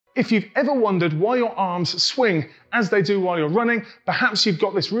If you've ever wondered why your arms swing as they do while you're running, perhaps you've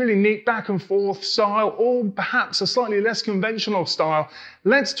got this really neat back and forth style, or perhaps a slightly less conventional style,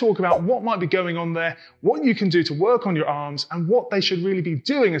 let's talk about what might be going on there, what you can do to work on your arms, and what they should really be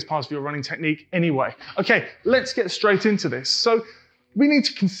doing as part of your running technique anyway. Okay, let's get straight into this. So we need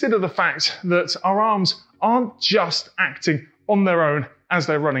to consider the fact that our arms aren't just acting on their own as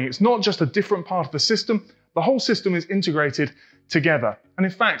they're running. It's not just a different part of the system. The whole system is integrated together. And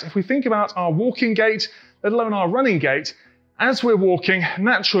in fact, if we think about our walking gait, let alone our running gait, as we're walking,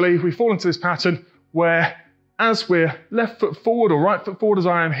 naturally we fall into this pattern where as we're left foot forward or right foot forward as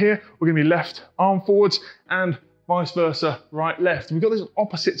I am here, we're going to be left arm forwards and vice versa, right, left. We've got this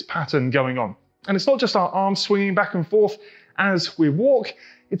opposite pattern going on. And it's not just our arms swinging back and forth as we walk,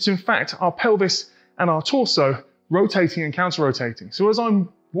 it's in fact our pelvis and our torso rotating and counter-rotating. So as I'm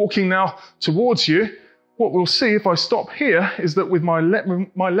walking now towards you, what we'll see if I stop here is that with my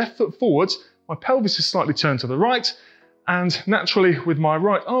left foot forwards, my pelvis is slightly turned to the right, and naturally with my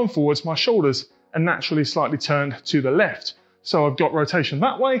right arm forwards, my shoulders are naturally slightly turned to the left. So I've got rotation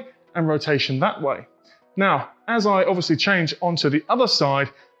that way and rotation that way. Now, as I obviously change onto the other side,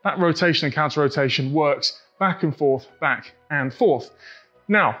 that rotation and counter-rotation works back and forth, back and forth.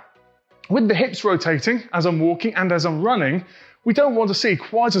 Now, with the hips rotating as I'm walking and as I'm running, we don't want to see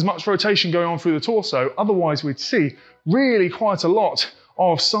quite as much rotation going on through the torso, otherwise we'd see really quite a lot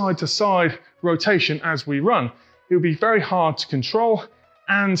of side-to-side rotation as we run. It would be very hard to control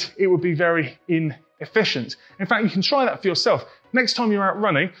and it would be very inefficient. In fact, you can try that for yourself. Next time you're out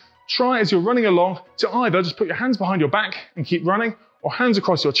running, try as you're running along to either just put your hands behind your back and keep running, or hands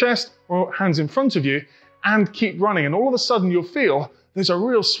across your chest, or hands in front of you and keep running. And all of a sudden you'll feel there's a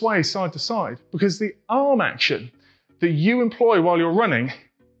real sway side to side, because the arm action that you employ while you're running,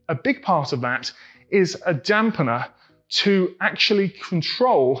 a big part of that is a dampener to actually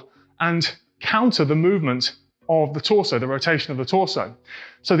control and counter the movement of the torso, the rotation of the torso.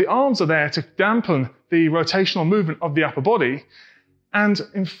 So the arms are there to dampen the rotational movement of the upper body. And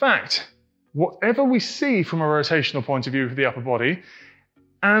in fact, whatever we see from a rotational point of view of the upper body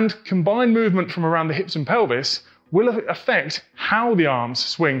and combined movement from around the hips and pelvis will affect how the arms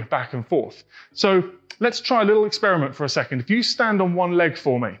swing back and forth. So let's try a little experiment for a second. If you stand on one leg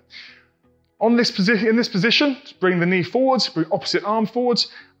for me, in this position, bring the knee forwards, bring opposite arm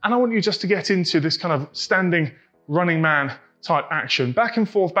forwards, and I want you just to get into this kind of standing running man type action. Back and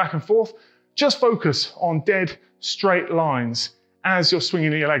forth, just focus on dead straight lines as you're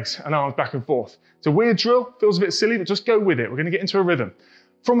swinging your legs and arms back and forth. It's a weird drill, feels a bit silly, but just go with it. We're going to get into a rhythm.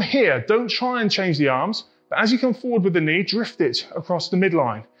 From here, don't try and change the arms, but as you come forward with the knee, drift it across the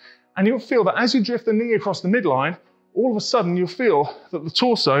midline. And you'll feel that as you drift the knee across the midline, all of a sudden you'll feel that the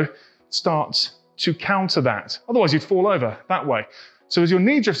torso starts to counter that. Otherwise you'd fall over that way. So as your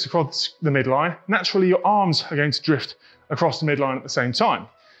knee drifts across the midline, naturally your arms are going to drift across the midline at the same time.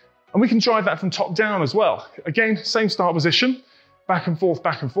 And we can drive that from top down as well. Again, same start position, back and forth,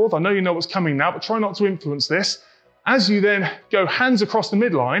 back and forth. I know you know what's coming now, but try not to influence this. As you then go hands across the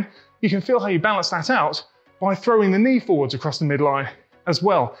midline, you can feel how you balance that out by throwing the knee forwards across the midline as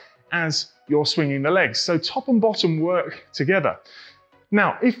well as you're swinging the legs. So top and bottom work together.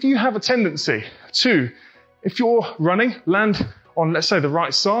 Now, if you have a tendency to, if you're running, land on, let's say, the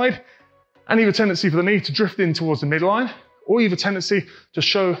right side, and you have a tendency for the knee to drift in towards the midline, or you have a tendency to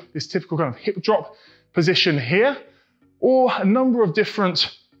show this typical kind of hip drop position here, or a number of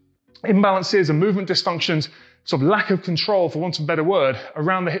different imbalances and movement dysfunctions, sort of lack of control, for want of a better word,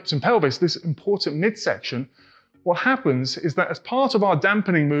 around the hips and pelvis, this important midsection, what happens is that as part of our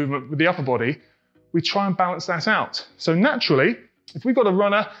dampening movement with the upper body, we try and balance that out. So naturally, if we've got a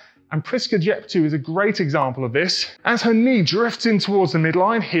runner, and Priska Jeptu is a great example of this, as her knee drifts in towards the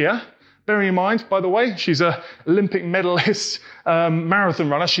midline here, bearing in mind, by the way, she's an Olympic medalist marathon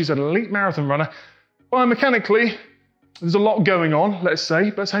runner, she's an elite marathon runner, biomechanically, there's a lot going on, let's say,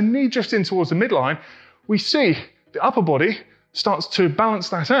 but as her knee drifts in towards the midline, we see the upper body starts to balance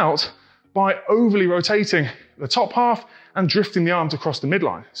that out by overly rotating the top half and drifting the arms across the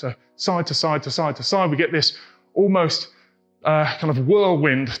midline. So side to side to side to side, we get this almost kind of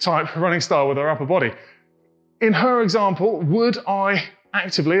whirlwind type running style with our upper body. In her example, would I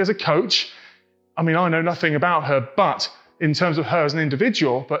actively, as a coach, I mean, I know nothing about her, but in terms of her as an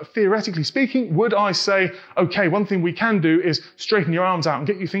individual, but theoretically speaking, would I say, okay, one thing we can do is straighten your arms out and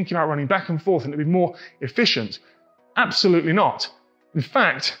get you thinking about running back and forth and it'll be more efficient? Absolutely not. In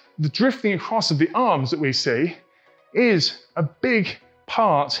fact, the drifting across of the arms that we see is a big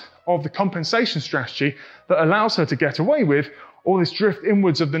part of the compensation strategy that allows her to get away with all this drift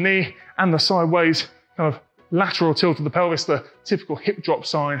inwards of the knee and the sideways kind of lateral tilt of the pelvis, the typical hip drop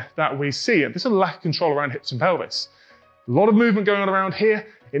sign that we see. And there's a lack of control around hips and pelvis. A lot of movement going on around here.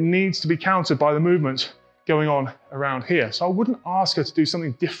 It needs to be countered by the movement going on around here. So I wouldn't ask her to do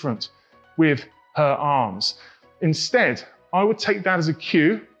something different with her arms. Instead, I would take that as a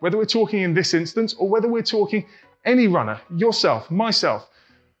cue, whether we're talking in this instance or whether we're talking any runner, yourself, myself,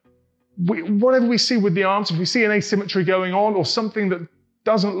 whatever we see with the arms, if we see an asymmetry going on or something that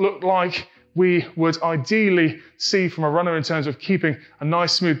doesn't look like we would ideally see from a runner in terms of keeping a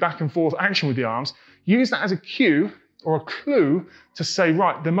nice smooth back and forth action with the arms, use that as a cue or a clue to say,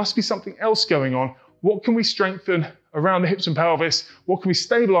 right, there must be something else going on. What can we strengthen around the hips and pelvis? What can we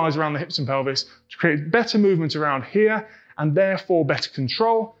stabilize around the hips and pelvis to create better movement around here and therefore better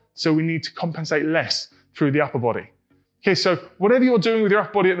control? So we need to compensate less through the upper body. Okay, so whatever you're doing with your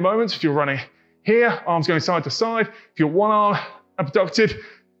upper body at the moment, if you're running here, arms going side to side, if you're one arm abducted,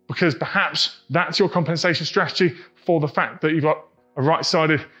 because perhaps that's your compensation strategy for the fact that you've got a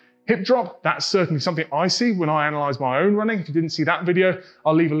right-sided hip drop, that's certainly something I see when I analyze my own running. If you didn't see that video,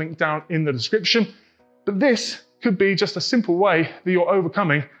 I'll leave a link down in the description. But this could be just a simple way that you're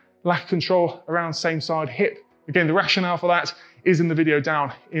overcoming lack of control around same side hip. Again, the rationale for that is in the video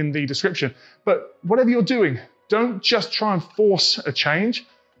down in the description. But whatever you're doing, don't just try and force a change.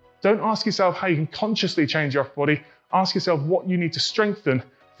 Don't ask yourself how you can consciously change your upper body. Ask yourself what you need to strengthen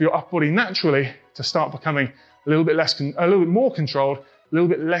for your upper body naturally to start becoming a little bit more controlled, a little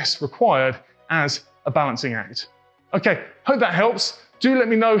bit less required as a balancing act. Okay, hope that helps. Do let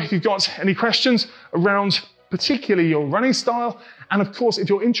me know if you've got any questions around particularly your running style. And of course, if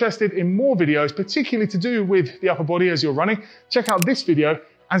you're interested in more videos, particularly to do with the upper body as you're running, check out this video,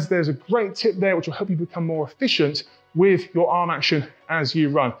 as there's a great tip there which will help you become more efficient with your arm action as you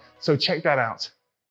run. So check that out.